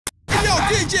Yo,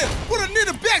 DJ, put a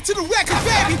nigga back to the record,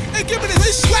 baby, and give me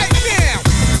this right now.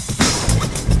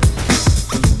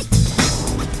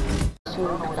 So,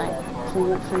 like, full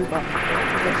walkthrough, but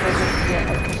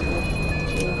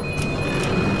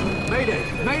Mayday!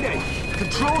 Mayday!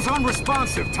 Controls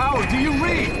unresponsive. Tower, do you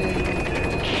read?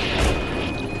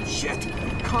 Shit.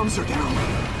 Comms are down.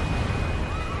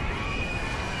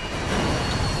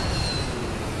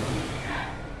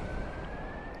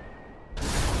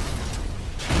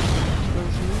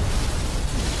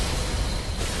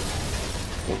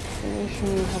 Explanation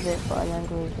you have it by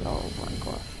language. Oh my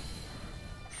gosh.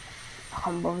 I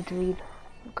can't bother to read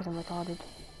because I'm retarded.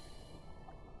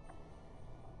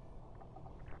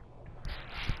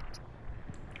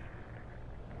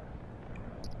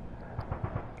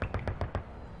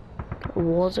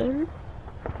 Warzone?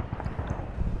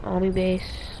 Army base.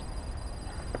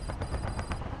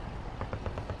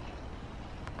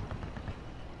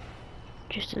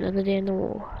 Just another day in the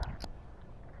war.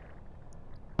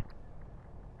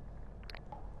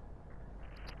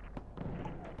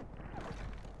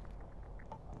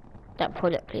 That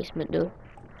product placement though.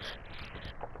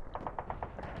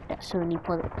 That Sony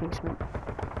product placement.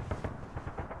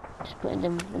 Just putting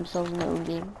themselves in their own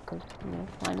game, because, you know,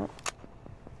 why not?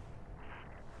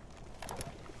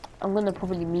 I'm gonna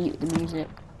probably mute the music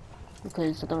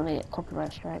because I don't want to get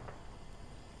copyright strike.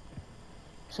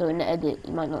 So in the edit,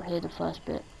 you might not hear the first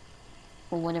bit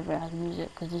or whenever it has music,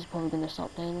 because this is probably gonna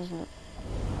stop playing, isn't it?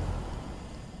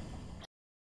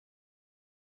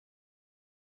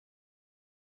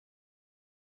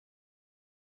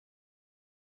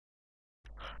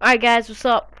 Alright guys, what's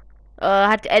up? I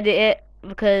had to edit it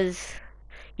because,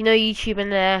 you know, YouTube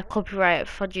and their copyright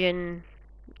fudging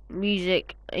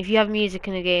music. If you have music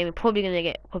in the game, you're probably gonna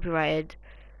get copyrighted.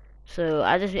 So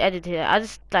I just edited it. I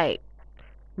just like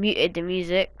muted the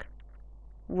music.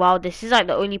 Wow, this is like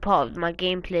the only part of my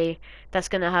gameplay that's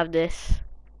gonna have this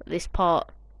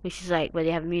part, which is like where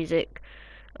they have music.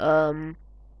 Because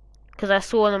I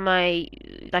saw one of my,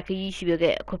 like, a YouTuber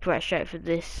get a copyright strike for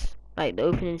this, like the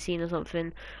opening scene or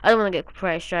something. I don't want to get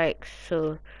copyright strikes,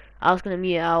 so I was gonna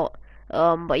mute it out.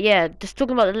 But yeah, just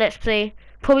talking about the let's play.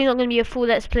 Probably not gonna be a full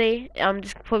let's play. I'm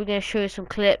just probably gonna show you some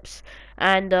clips.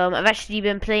 And I've actually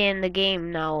been playing the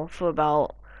game now for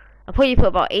about, I probably put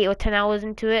about 8 or 10 hours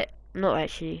into it. Not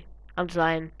actually, I'm just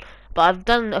lying. But I've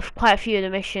done quite a few of the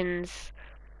missions.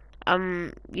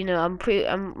 You know, I'm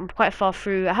quite far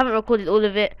through. I haven't recorded all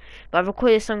of it, but I've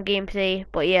recorded some gameplay.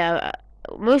 But yeah,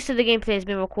 most of the gameplay has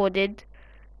been recorded,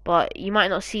 but you might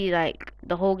not see like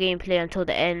the whole gameplay until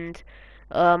the end.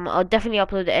 I'll definitely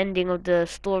upload the ending of the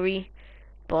story.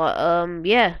 But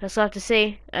yeah, that's all I have to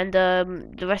say. And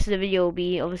the rest of the video will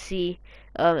be obviously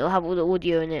it'll have all the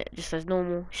audio in it just as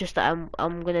normal. It's just that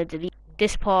I'm gonna delete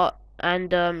this part.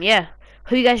 And yeah,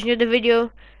 hope you guys enjoyed the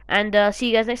video, and see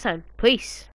you guys next time.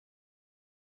 Peace.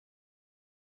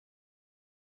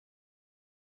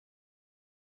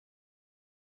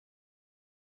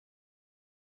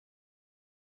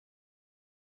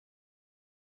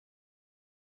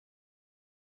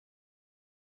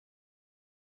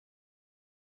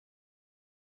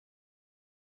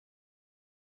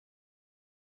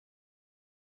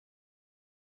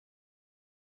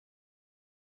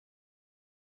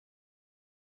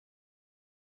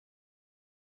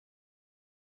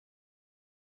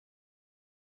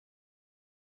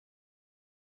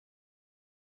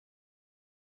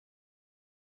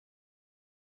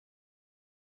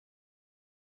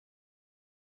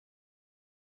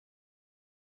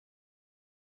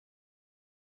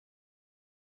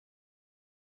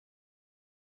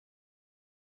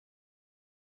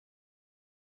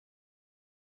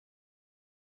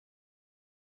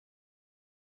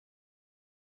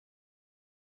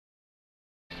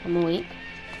 I'm awake.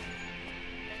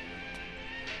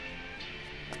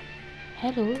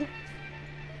 Hello.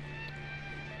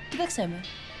 Werkzamen.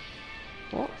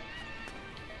 What?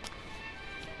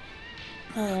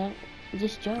 Oh yeah,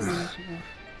 this German or something.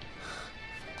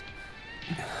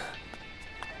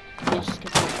 Yes,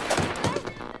 get it.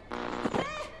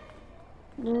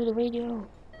 No, the radio.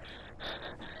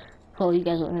 Oh, you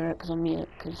guys won't hear it because I'm muted,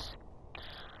 because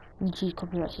YouTube's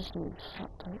copyright system is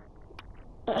fucked up.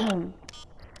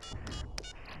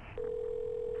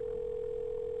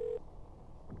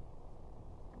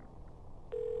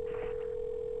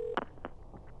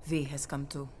 V has come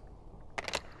to.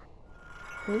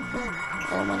 Who?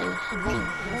 Oh my days.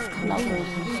 Love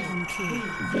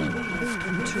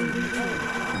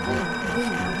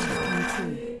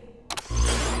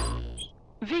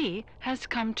V has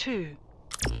come too.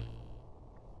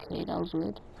 Okay, that was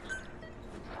weird.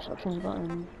 Press options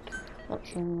button.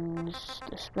 Options,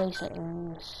 display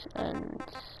settings, and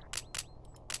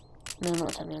no,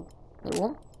 not Italian. Wait,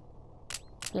 what?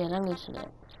 Yeah, language select.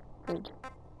 Good.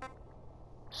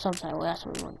 Subtitle, that's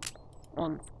what we want.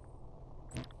 On.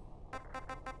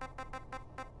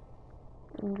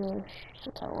 English,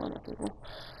 subtitle on, people.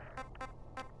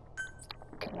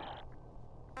 Okay.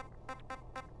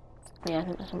 Yeah, I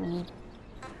think that's what we need.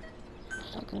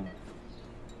 Something.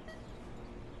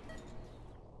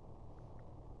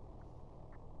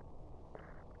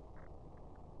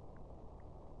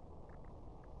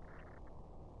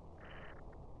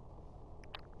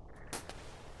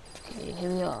 Okay, here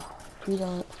we are.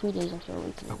 3 days after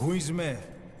awakening. Agouizme.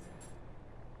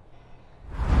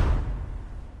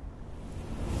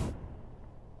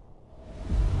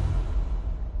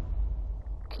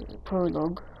 Okay,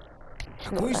 prologue.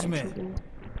 Agouizme.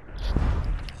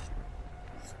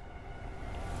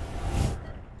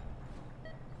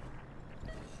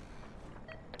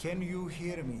 Can you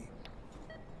hear me?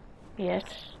 Yes.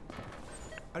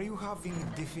 Are you having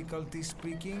difficulty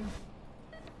speaking?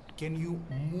 Can you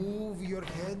move your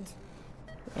head?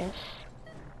 Yes.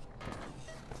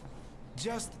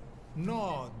 Just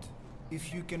nod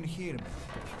if you can hear me.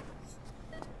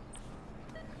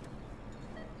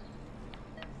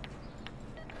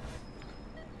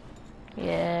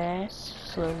 Yes.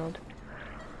 Slow nod.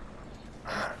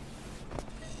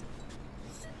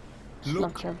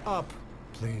 Look Slavchan. up,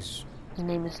 please. His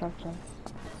name is Slavchan.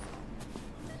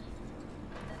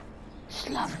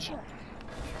 Slavchan.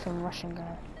 Some Russian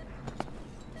guy.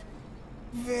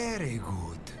 Very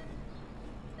good.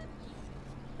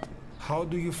 How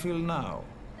do you feel now?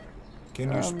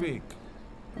 Can you speak?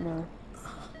 No.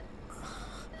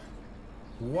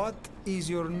 What is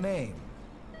your name?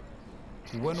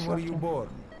 When were you born?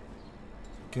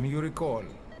 Can you recall?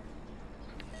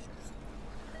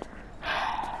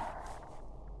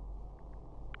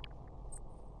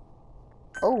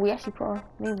 Oh, we actually put our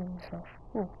name in and stuff.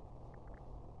 Oh.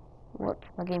 What?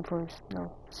 My game froze.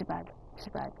 No, it's bad. It's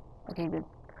bad. Okay, good.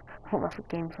 What my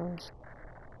game froze.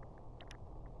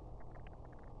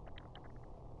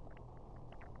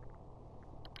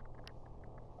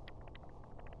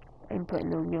 I'm putting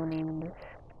the real name in this.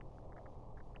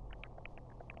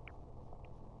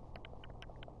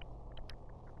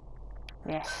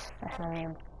 Yes, that's my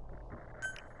name.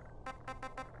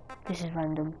 This is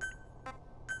random.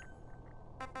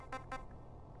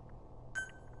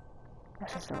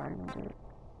 That's just a random dude.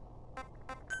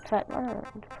 In fact, I don't know.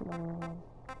 Just put my name.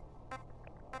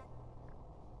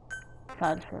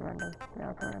 I'll just put random. Yeah,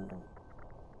 I'll put random.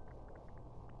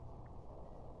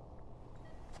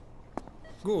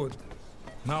 Good.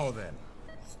 Now then.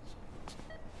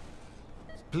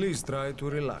 Please try to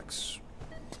relax.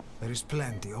 There is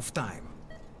plenty of time.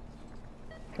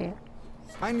 Okay.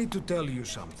 I need to tell you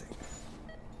something.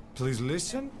 Please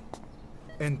listen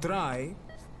and try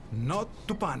not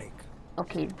to panic.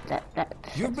 Okay, that.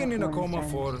 You've been in a coma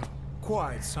for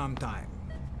quite some time.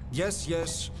 Yes,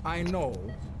 I know.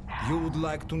 You would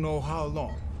like to know how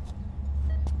long.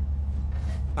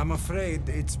 I'm afraid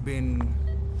it's been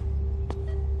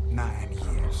 9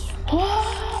 years.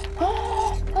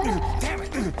 Damn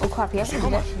it! Oh crap, yeah, he's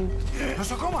actually.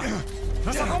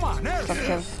 Nosocoma! Nurse!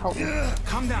 Doctor, help me.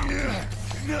 Calm down.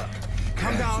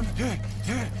 Calm down.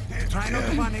 Try not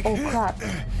to panic. Oh crap.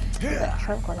 That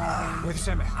tranquilizer. With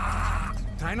Seme.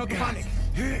 Try not to panic.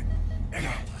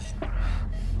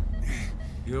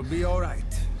 You'll be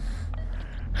alright.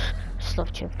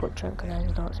 Slov Chip put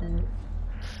tranquilizer darts on me.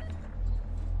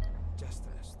 Just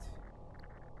rest.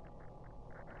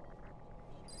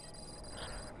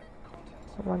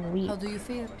 1 week. How do you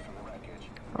feel?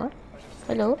 Huh?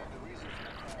 Hello?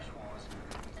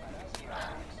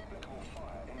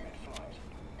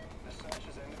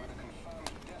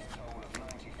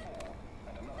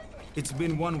 It's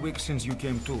been 1 week since you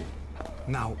came to.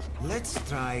 Now, let's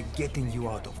try getting you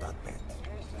out of that bed.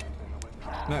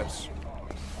 Nurse,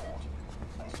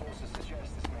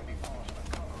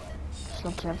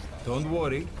 Slov Chip. don't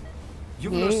worry.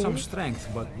 You've lost some strength,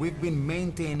 but we've been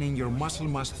maintaining your muscle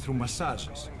mass through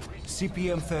massages,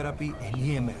 CPM therapy, and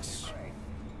EMS.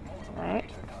 Alright.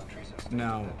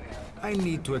 Now, I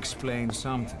need to explain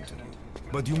something to you,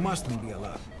 but you mustn't be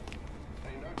alarmed.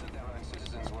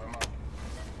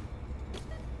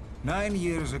 9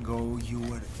 years ago, you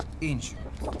were injured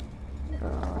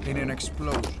in an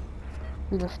explosion.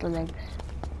 We lost the legs.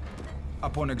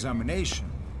 Upon examination,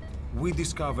 we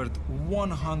discovered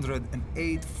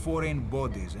 108 foreign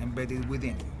bodies embedded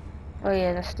within you. Oh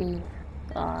yeah, that's the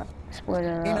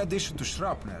spoiler In addition to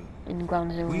shrapnel, in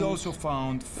Ground Zero. we also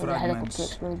found when the helicopter fragments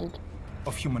exploded.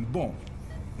 of human bone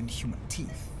and human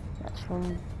teeth. That's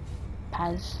from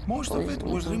Paz. Most or of is it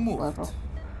was Ethan, removed, whatever.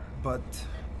 but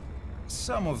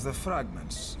some of the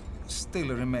fragments still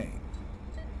remain.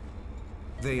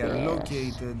 They are Yes.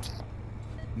 located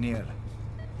near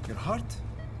your heart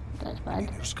That's and bad.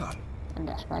 in your skull. And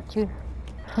that's bad too.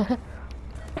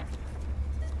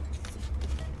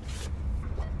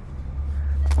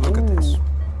 Look at this.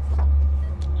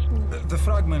 The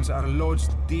fragments are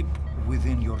lodged deep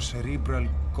within your cerebral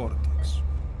cortex.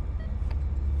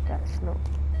 That's not.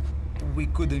 We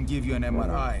couldn't give you an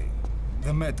MRI,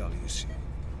 the metal, you see.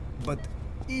 But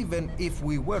even if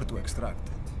we were to extract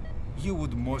it, you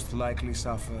would most likely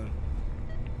suffer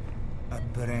a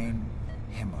brain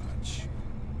hemorrhage.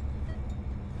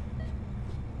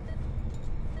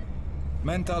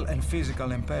 Mental and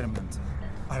physical impairment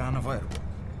are unavoidable.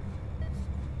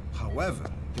 However,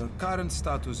 your current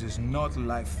status is not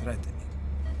life-threatening.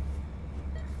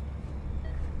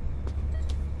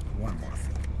 One more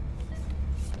thing.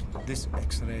 This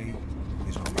X-ray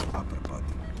is on your upper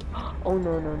body. Oh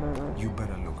no. You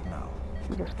better look now.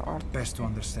 You just on. Best to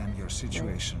understand your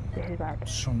situation This is bad.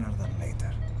 sooner than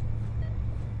later.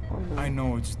 Oh no. I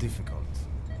know it's difficult,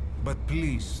 but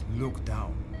please look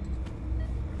down.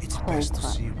 It's Oh, best to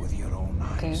crap. see with your own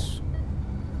Okay. eyes.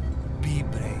 Be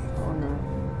brave. Oh no.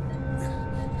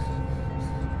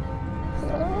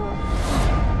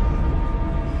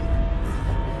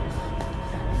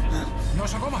 No,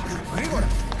 ακόμα! Γρήγορα!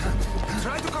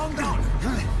 Try to calm down!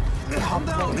 Calm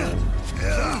down!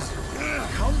 Please!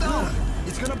 Calm down!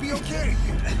 It's gonna be okay!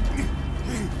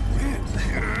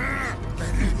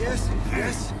 Yes,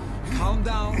 yes! Calm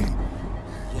down!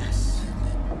 Yes.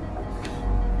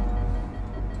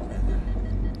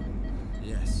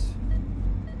 Yes.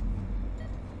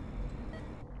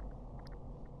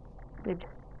 Good.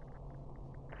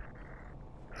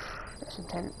 That's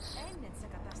intense.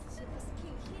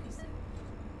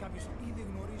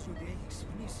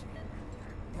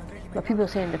 But people are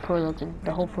saying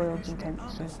the whole prologue's intense,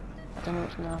 so I don't know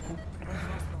what's gonna happen.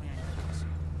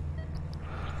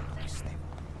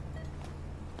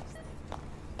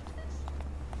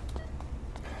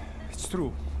 It's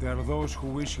true. There are those who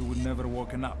wish you would never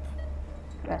woken up.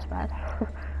 That's bad.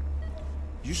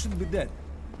 You should be dead,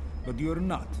 but you're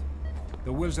not.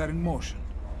 The wheels are in motion.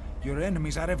 Your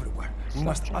enemies are everywhere. We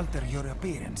must Gotcha. alter your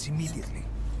appearance immediately.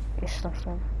 It's stuff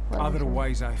then.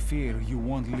 Otherwise, I fear you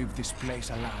won't leave this place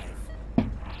alive.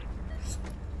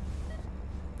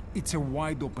 It's a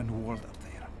wide open world up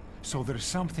there, so there's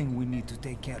something we need to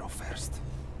take care of first.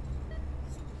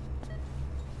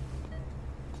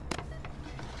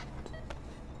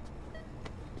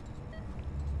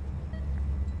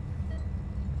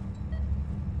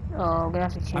 Oh, I'm gonna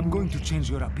have to change. I'm going to change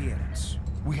your appearance.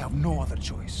 We have no other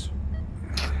choice.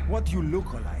 What you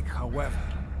look like, however,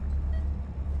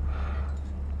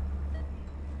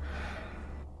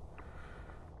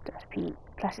 That's Pete.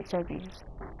 Plastic surgery.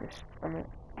 Just on it.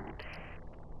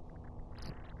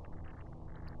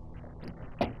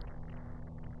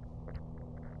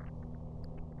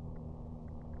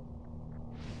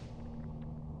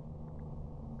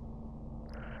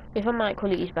 If my mic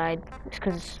quality is bad, it's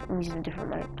because I'm using a different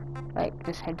mic, like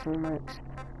this headphone mics.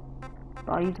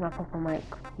 But I'll use my proper mic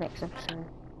next episode.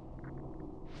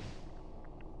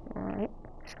 Alright,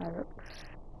 this guy looks.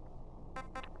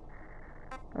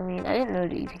 I mean, I didn't know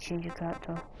that you could change your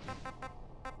character.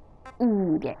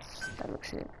 Ooh, yes, that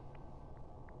looks it.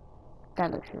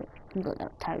 That looks it. You got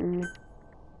that tattoo.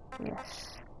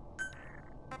 Yes.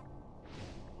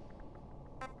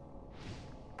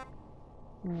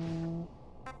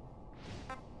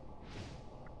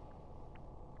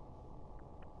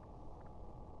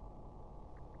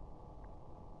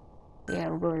 Yeah,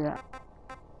 we'll go with that.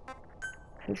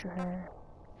 Facial hair.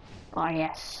 Oh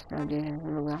yes, no dude,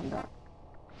 I'm not gonna have that.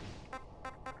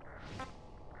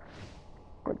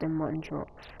 Got them mutton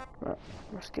chops, but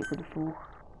we'll stick with the full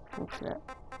set.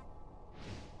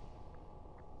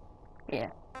 Yeah.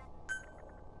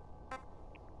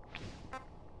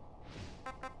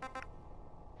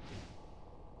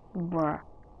 Bruh.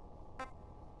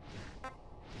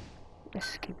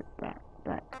 Let's keep it back.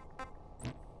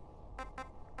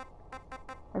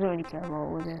 I don't really care about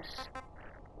all this.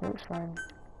 Looks fine.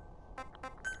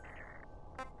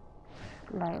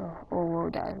 Lighter. Oh, whoa,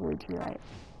 that is way too light.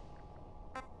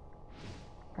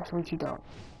 That's way too dark.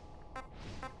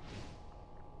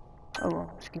 Oh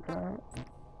well, skip it out.